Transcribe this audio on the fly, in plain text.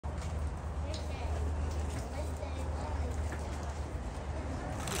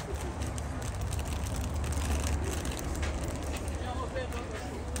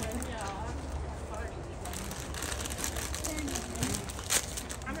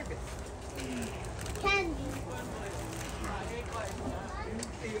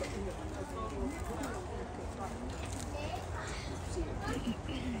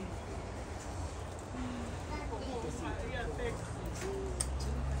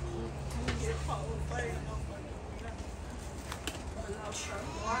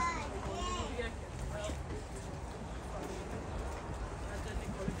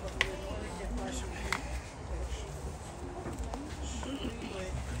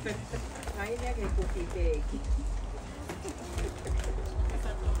Ainda que cookie cake.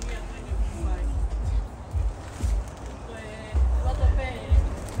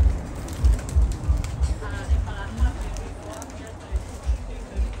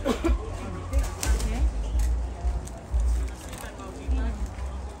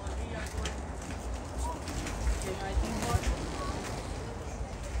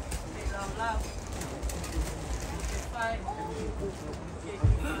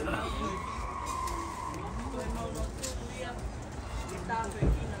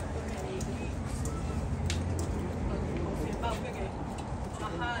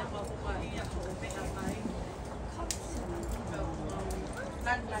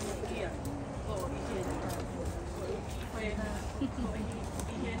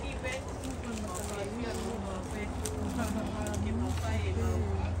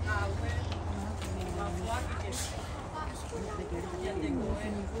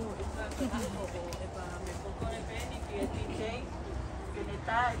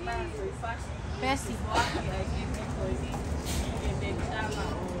 Péssimo.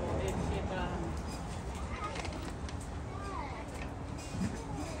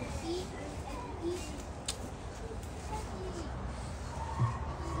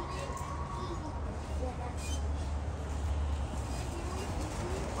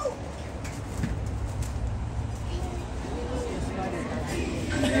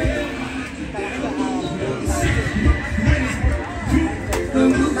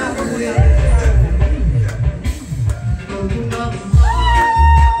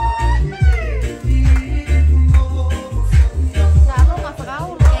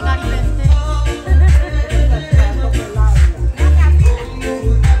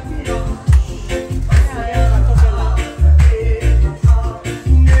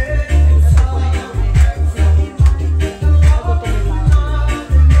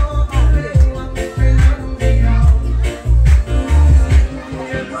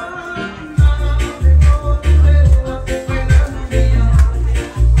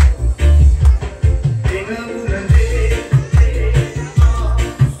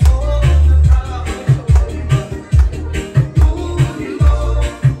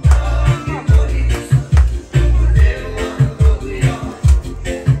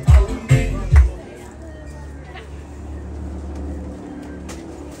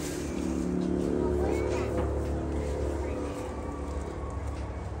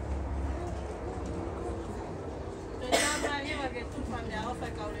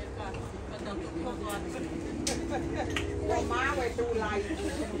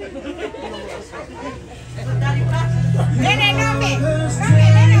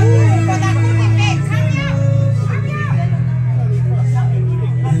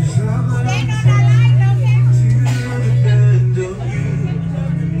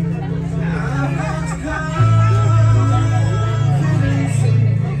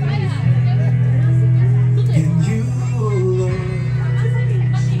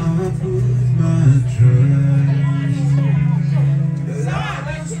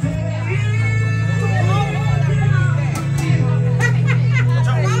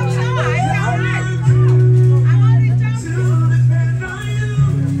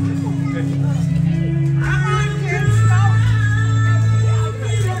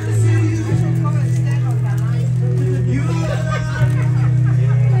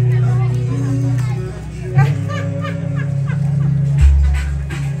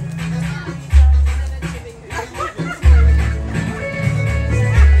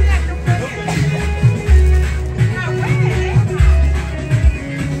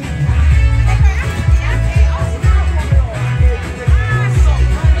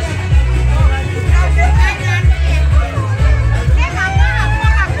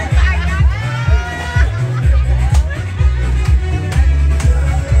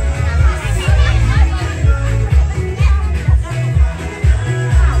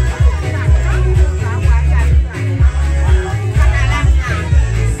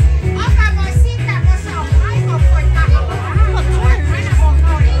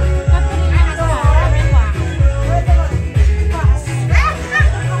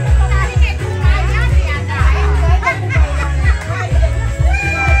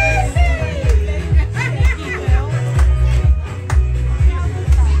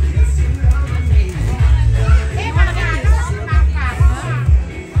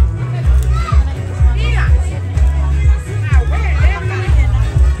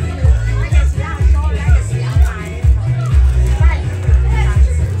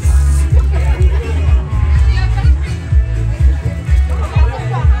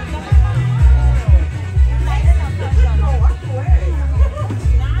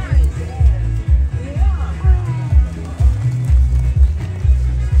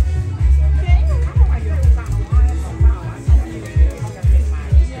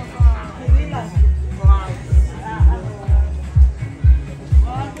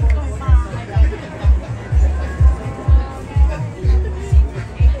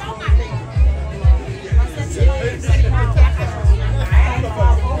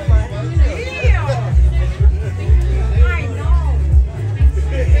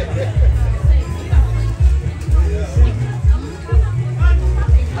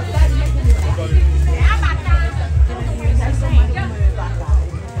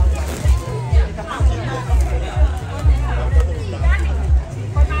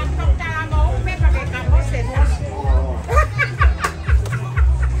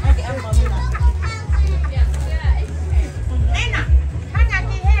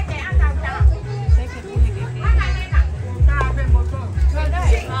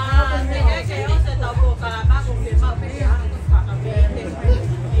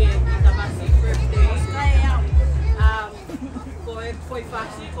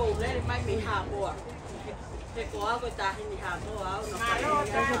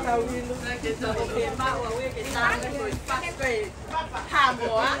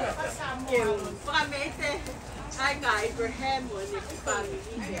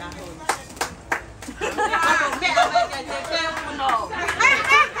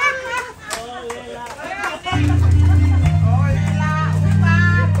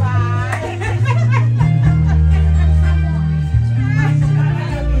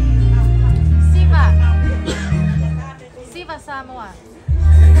 Siva Samoa.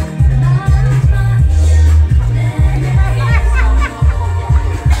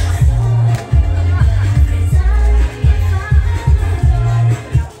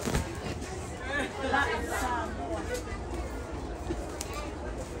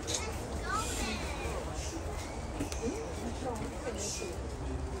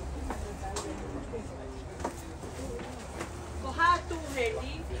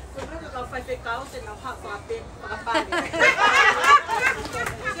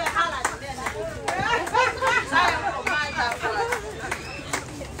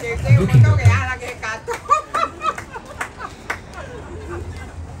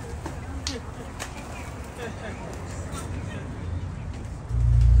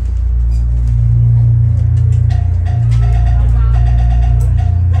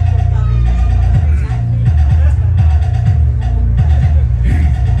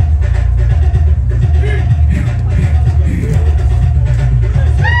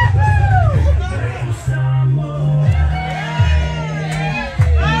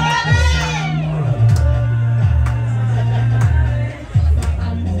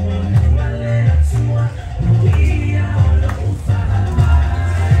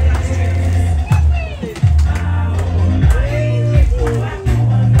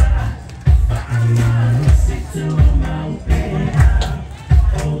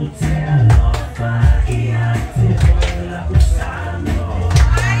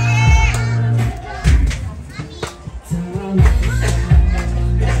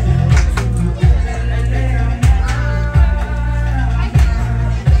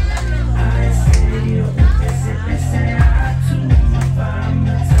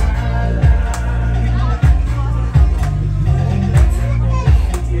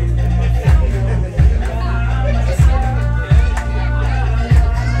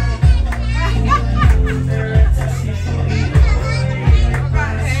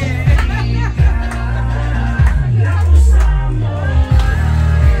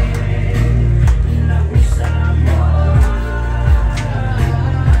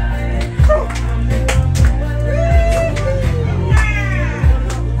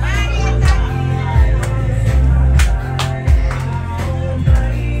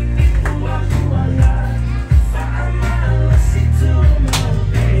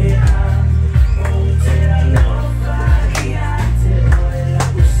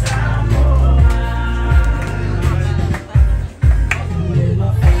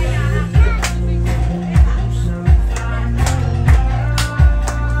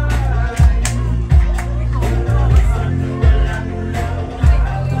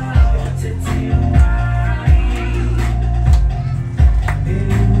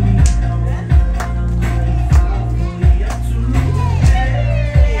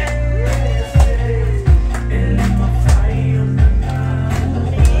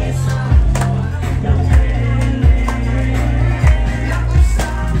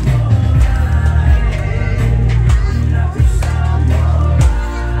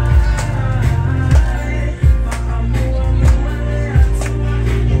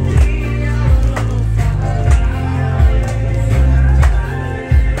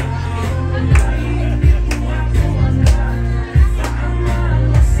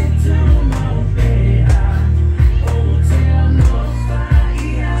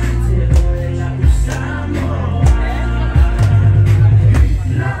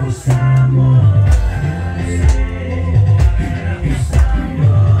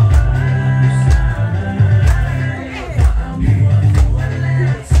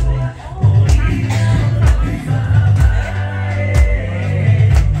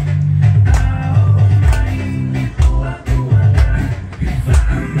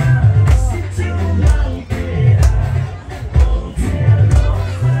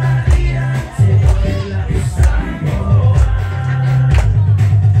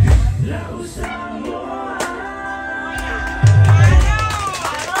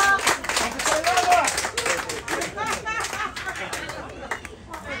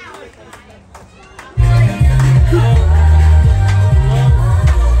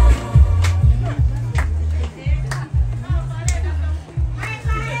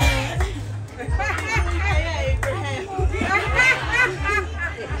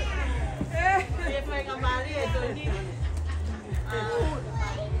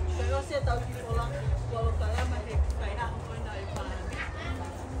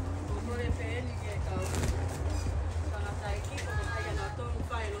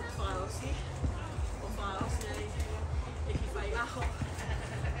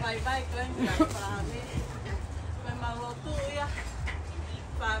 vai kau ni kami. Memang lotu ya.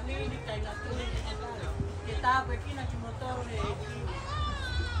 Kami ni kau nak tulis kita pergi nak motor ni.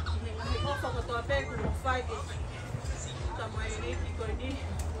 Ni kau kau tu apa kau mau fight ni. Sama ini kau ni.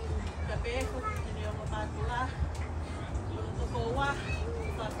 Tapi aku ni orang Pakula. Untuk kau wah,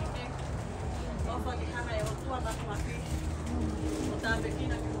 tapi ni. Kau pergi hana yang tua tak mati. Kita pergi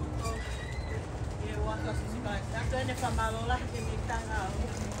nak motor. Waktu sesuai, aku ni pemalu lah di bintang aku.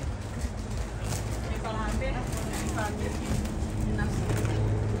 Di Palhambe, di Palhambe, di Nasi.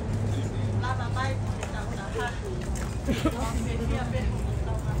 Lama baik kita udah hah. Orang Indonesia pun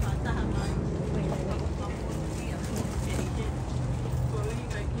tahu apa dah apa. Kampung dia, jadi kau ini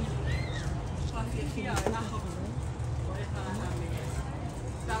baik ni. Orang Indonesia lah. Boleh Palhambe.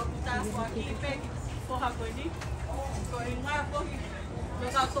 Kalau kita pergi pergi, kau aku ini, kau ingat kau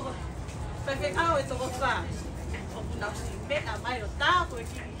tu. Porque kau itu apa? Aku nak simbet apa itu tahu aku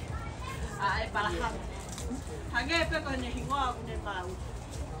ini. Balahang. Hanya apa kau ni hingga aku ni tahu.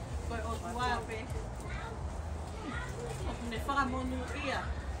 Kau orang apa? Aku ni faham monu ia.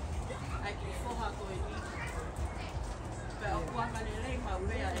 Aku faham aku ini. Pero aku akan ni mau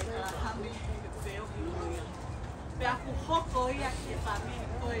ia balahang ni feo ini. Pero aku hok ia ke kami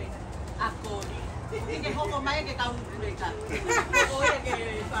kau aku ni. Ini hok mai ke kau mereka. Kau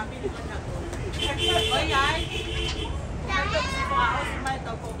ke kami ni macam tu. Oi ai. Kita semua harus mai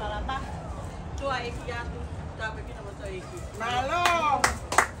tahu kau kalau apa. Tua iki aku tak pergi nama tua iki. Malo.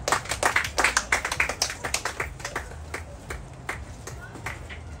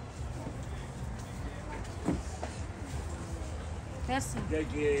 Peço.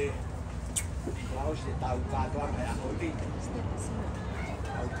 Jadi, kalau saya tahu kata apa yang aku ni,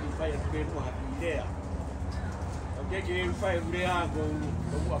 aku fai aku hati dia. Jadi fai dia aku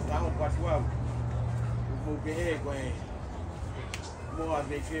buat tahu pasal aku pergi kau mau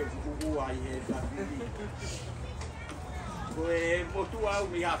ambil buku air tapi kau mau tuau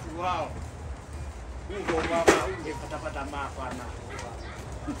ni aku tuau. Aku bawa aku patah apa nak.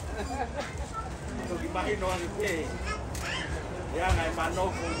 Kau gimana orang ni? Yang ay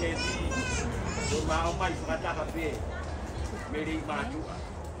manok kung hindi lumamay sa katakapi may maju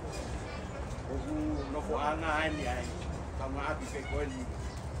ogu noko angaan ni ay kamaabi pe ko ni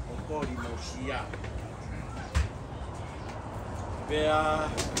ko di mosia bea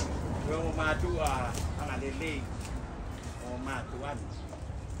yo maju ang alele o matuan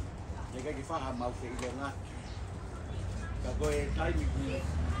jaga gifa mau ke ilonga kagoy tay mi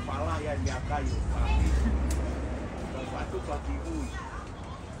pala yan yakayo waktu pagi ui,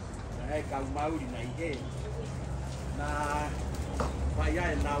 saya kau mau di naik na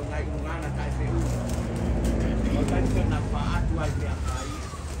saya nau ngai ungana KPU, kalau tadi kena paat dua dia kai,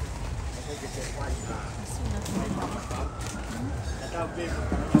 aku jadi wajah, saya mama kau, kata bebe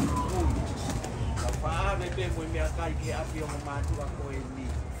ui, apa bebe mau miakai ke api yang maju aku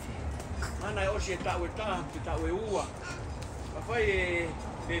ini, mana osi tahu kita uwa, apa ye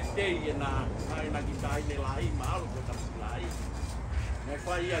Bete na kita ini lain malu kita lain.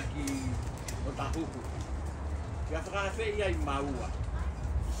 Nefai aki otahuku. Ya frafe ia mau.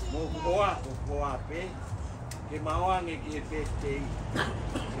 Mau boa pe. Ke mau ange ke bete.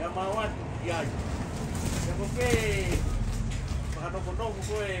 Ya mau ya. Ya kope. Para kono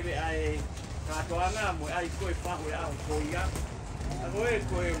ko e ai katoanga mo ai ko e fa ho ya ko ia.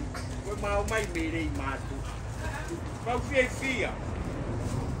 Ko mau mai mere matu. Kau fia.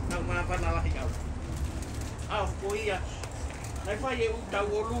 Nang mapan ala hingau. Ko ia. Nai fai u tau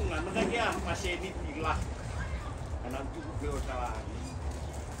olunga, nakaya maseni pila. Ana tu ko tala.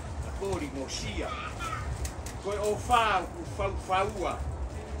 Ko ri mosia. Ko o fa faua.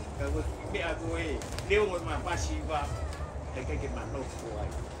 Ka ko me a ko e. Leo ma pasiva. Ke mano ko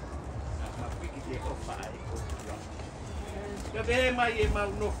ai. Ma piki te o fa ai ko. Ya be mai e ma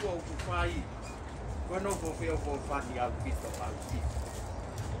no ko fai. Ko no ko fe o fa ni au pito au pito.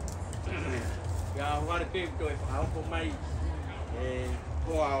 Ya wale pe to e fa ko mai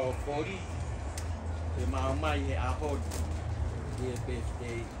ko ao kori e ma mai e ahon e pe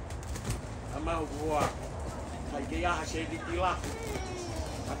ama o ai ke ya se di tila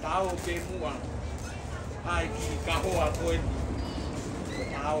atao pe mua ai ki ka ho a ko en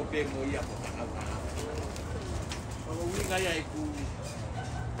atao pe mo ia ko ta ko winga ya ku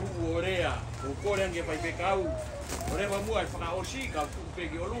orea o kore nge pai pe kau ore wa mua fa o si ka ku pe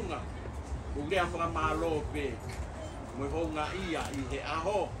ki olunga o le afra malo pe mo ho nga ia I he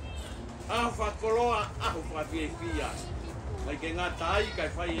aho a fa koloa a ho fa fia ai ke nga tai kai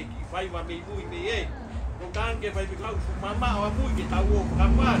fai ki fai wa me bui me e ko kan ke fai pe kau mama wa bui ke tau o ka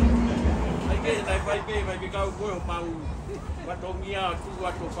pa Ai ke nai pai pe mai ke kau koe o mau watongia tu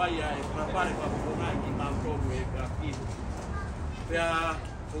ato pai ai na pare pa pona ki mau tonu e ka ki. Pea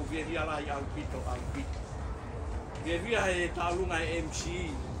o via la ia pito au pito. Via e taulunga MC.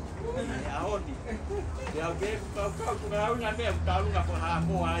 E ahoni. Pea o ke kau kau nga me taulunga pa ha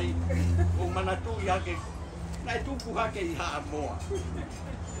mo ai. O manatu ia ke nai tupu hake i ha moa.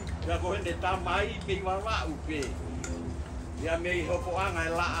 Pea ko hende tamai pe wala upe. Ia me hopo anga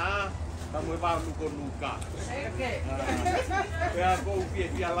la a kamu ba nuko nuka. Pea ko upi e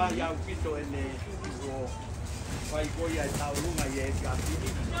la ia pito ene o vai ko ia taulunga ia e ka pini.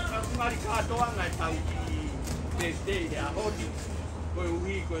 Ka mari ka toa nga tau ki te a hodi. Ko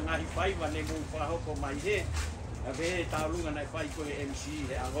uhi ko ngahi pai wa ne mo pa hoko mai he. A ve taulunga nai pai ko MC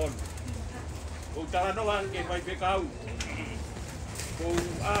he a hon. Ko tala no ange vai pe kau. Ko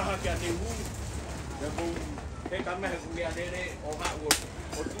aha ke ane hu. Ya ko he ka me ku ia dere o ha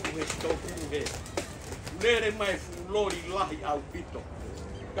o tu he stoku he. Lere mai fulori lahi au pito.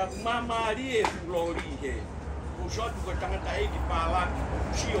 Ka mama ri e fulori he. Ko shot ko tangata e ki pala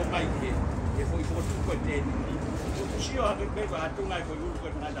sio mai he. E foi ko tu ko te ni. Ko sio ha ke ko atunga ko yu ko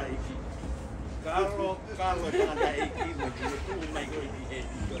tangata e ki. Carlo tangata e ki mo tu mai ko i he.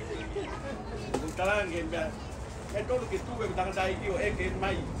 Ko talange mbia. E tolu ke tu ko tangata e ki o e ke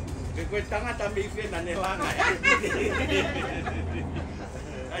mai. Ke koe tangata me whena ne langa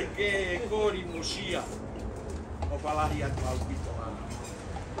ai ke kori musia o palahi atu au pito ana.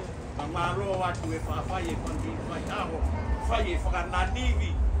 Ma maro atu e whawhai e pangi whai aho, whai e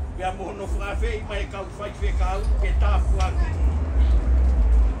whakananiwi, pia mohono whawhai mai kau whai whekau ke tāpu atu.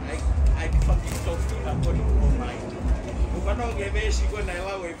 Ai ki whangi tofina kori o mai. O whanonge vesi koe nei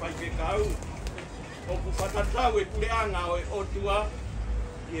lau e whai whekau, o ku whatatau e pureanga o e otua,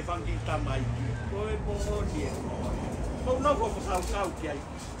 e whangi tamai ki. Koe pohoni e koe. Kou no ko whakau ki ai.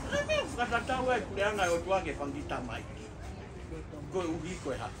 Ai whakatatau e kureanga e otua ke whangi tamai ki. Koe uhi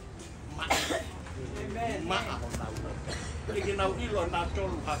koe ha. Maa ho nau no. Eke nau ilo nā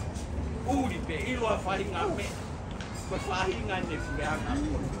tolu hako. Uri pe ilo a whahinga me. Koe whahinga ne kureanga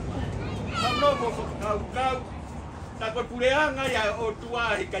koe. Kou no ko whakau. Tā koe kureanga ia e otua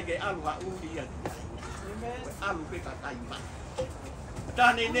he kai ke alu ha uri a. Koe alu pe ka kai mai.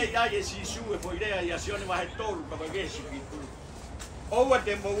 Tane ne ia e sisu e foi rea ia sione wa he tolu pa ke si pitu. Oua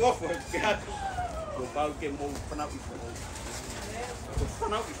te mo wofo ke hatu. Ko pau ke mo pana i fo. Ko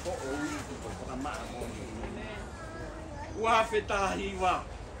pana i fo o i ko pana ma mo. Ua feta hiwa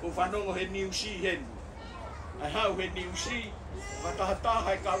ko fanongo he niusi hen. Ai hau he niusi wa tahata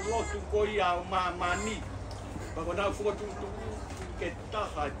hai ka lotu ko ia o ma mani. Pa ko nau fo tu ke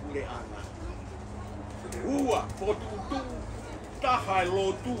taha pure ana. Ua fo tu tahai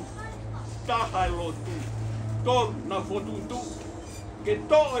lotu, tol na fotutu, ke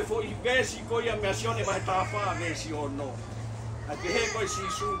to e fo i vesi ko ia mea sione vai tawha vesi o no. A ke he koi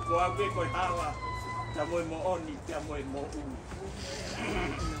sisu ko au ke koi hala, ta moe mo oni, pia moe mo u.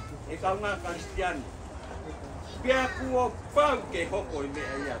 E kaunga kristiani, pia kuo pau ke hoko i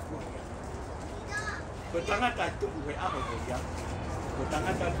mea ia kuia. Ko tangata e tuku he aho ko ia, ko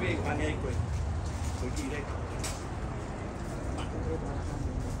tangata pe kanei koe, koe ki reka.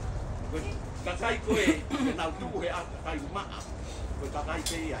 Kakai koe, ke nau tuku he ako kai maa, koe kakai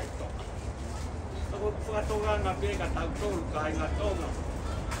pe ia i toka. Tako whakatonga ngā pe ka tau tolu kai ngā tonga.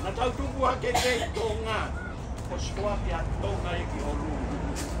 Nā tau tuku hake pe tonga, ko skoa ki a tonga e ki olu.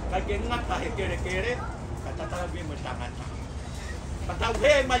 Kai ke ngata he kere kere, ka tatara me mo tangata. Ka tau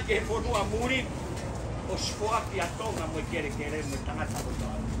he mai ke he whonua muri, ko skoa ki a tonga mo kere kere mo tangata ko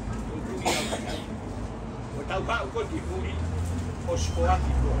toa. Ko tui au ki ai. Ko tau hau ko ki muri, ko skoa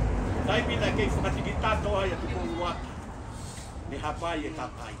ki koe. Tai mina kei whakatiki tātoa ia tuko uaki. Ne hapai e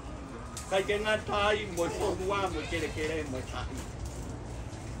kapai. Kai ke ngā tai mo e whonua mo kere kere mo e tahi.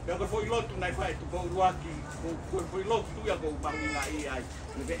 Pea koe whoi lotu nai whae tuko uaki. Koe whoi lotu tuia kou mangina i ai.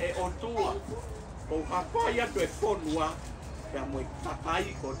 Ne e o tua. Kou hapai atu e whonua. Pea mo e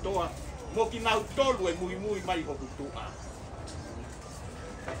kapai ko toa. Mo ki nau tolu e mui mui mai hoku tua.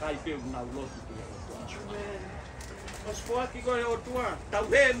 Kakai peu nau lotu tuia o tua. Oskoa ki koe o tua, tau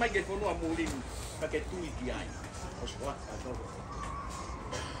he mai ke whanua mūrimu, ka ke tui ki ai. Oskoa, ka toro.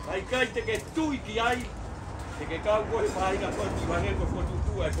 Kai kai te ke tui ki ai, te ke kau koe whainga koe ki wange koe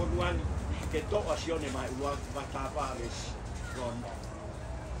whotutua e whanuani, ke toa sione mai ua watāpā resi. Rono.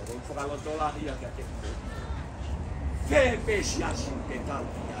 Ko koe whakaloto lahia kia te kua. Whehe pēsi asi ke kau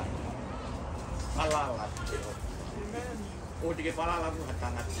ki ai. Palala ki te o. O te ke palala muha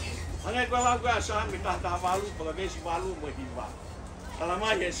tangata. Angai koe lau koe a sāme tahta walu, paka vesi walu mo hiwa. Tala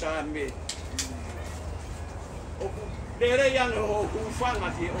mai he sāme. Lere yang ho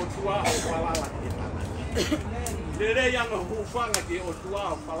hufanga ki o tua o palala ki tanga. Lere yang ho hufanga ki o tua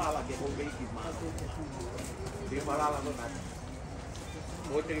o palala ki ho veiki ma. Ki palala no na.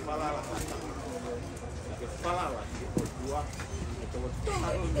 O te palala ka tanga. Ki palala ki o tua o to tanga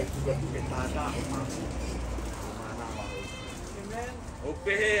o me ki tata o ma. Mana ma. Amen. O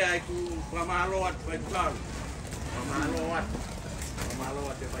pehe ai ku pamaloat pa tau. Pamaloat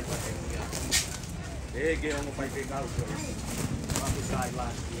te pai pa te ia. Ege ongo pai pe kau ko. Papu sai la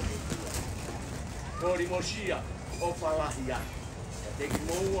ki. Kori mosia o falahia. Te ki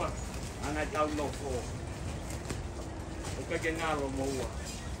moua ana tau no fo. O ka ke ngalo moua.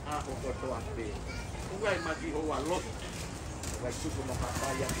 A o ko to ape. O vai maki ho a lot. Vai tuko mo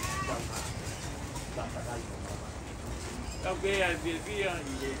papaya tau. Tata kai mo. Kau ke ai via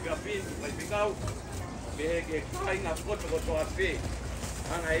i kapin pai pe kau. Ke kai nga foto ko to ape.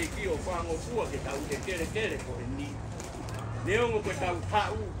 Ana e ki o whango fua ke tau te kere ko e ni. Neongo ko tau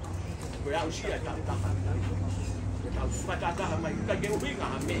tau, ko e au sia tau taha. Ke tau spatataha mai uka ke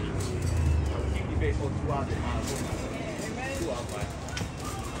uhinga ha mea. Tau kiki be o tua te maa kona. Tua vai.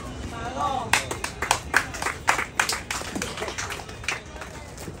 Malo.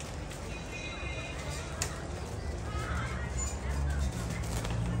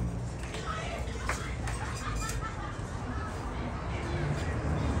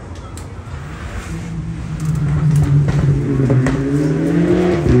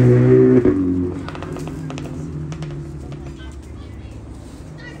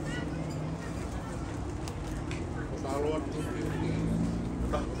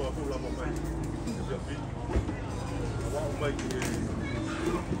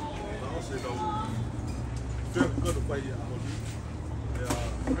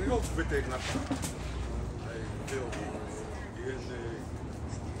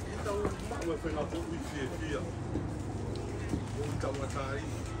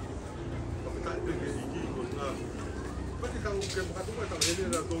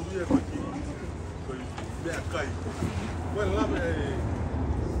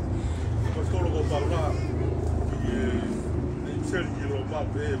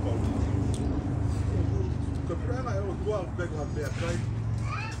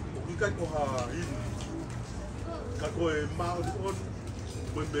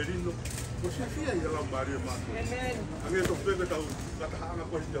 Angin tu pega tahu kata anak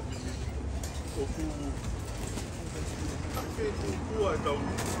kau hidup ini. Oku tapi tu tahu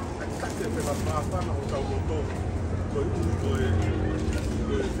tak ada apa nak tahu betul. Kau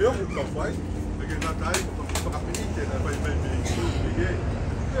dia bukan baik. Lagi nak tahu apa ini dia baik.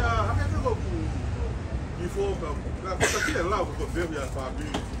 Ya, apa tu kau before kau tak kira lah kau dia ya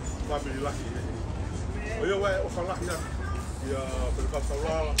family lagi. Oh ya, orang lagi ya berkasar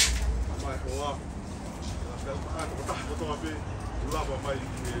mai hoa. Betul apa? Lava mai di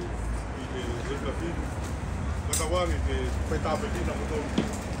kafi. Kata wangi ke peta pergi nak betul.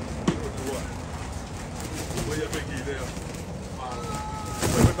 Betul. Boleh pergi dia.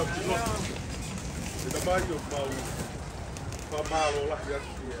 Peta pergi. Kita baju mau pamalo lah ya.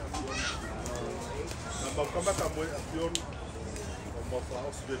 Nampak kamera kamu avion. Mau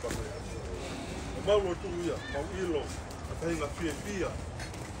faus dia pakai. Mau lo tu ya, mau ilo. Apa yang ngafia.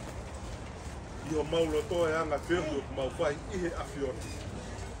 Yo mau loto e anga ferro mau fai I afion.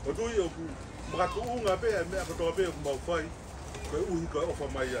 O do yo ku maka unga be me ka to be mau fai ko uhi ko o fa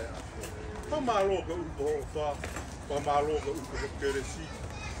mai ya. Pa malo ko u fa pa malo ko u ko keresi.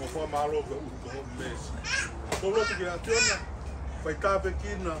 Mo fa malo ko u ko mes. Ko lo ke afion fai ta be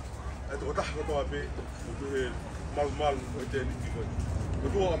kina e to ta ko to be u e mal o te ni ko. Ko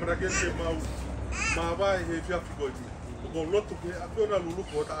do amra ke mau ma vai he fia ko. Ko lo ke afion lulu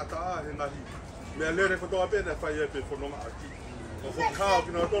ko ta he na hi. Me alere ko toa pena fai e pe fononga aki. Ko fo kao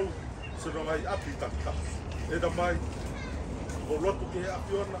ki na tolu se no mai api taka. E da mai ko lotu ke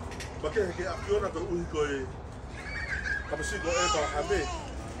apiona, ba ke apiona ko uhi ko e kamasi ko e ba ame.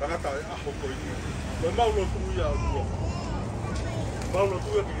 Tangata e aho ko i. Ko mau lotu ia o. Mau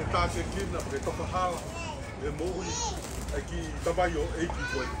lotu e ke ta ke kina ke toka hala. E moui aki tabayo e ki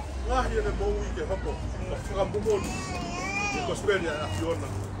ko. Ngahi e moui ke hoko. Ka mbomolu. Ko speria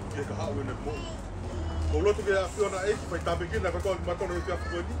apiona ke ka hawe ne moui. Ko lotu ke afiona e ki pai tabekina ka tō matono e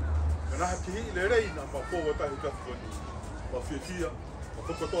fiafukoni. Kana haki le reina ma fōwa tahi fiafukoni. Ma fiatia, ma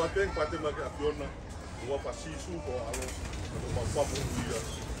whakato a teng pa te ma ke afiona. Ua pa sisu ko alo, ma whamu uia.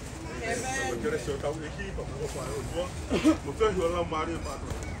 Ma kere se o tau e ki, pa mua pa e o tua. Mo tehi o lau maare mato.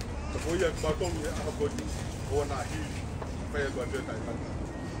 Ta poia ki matonu e ahakoni. Oa na hi, pai e gua te tai kata.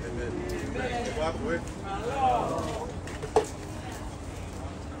 Amen. E wāku e.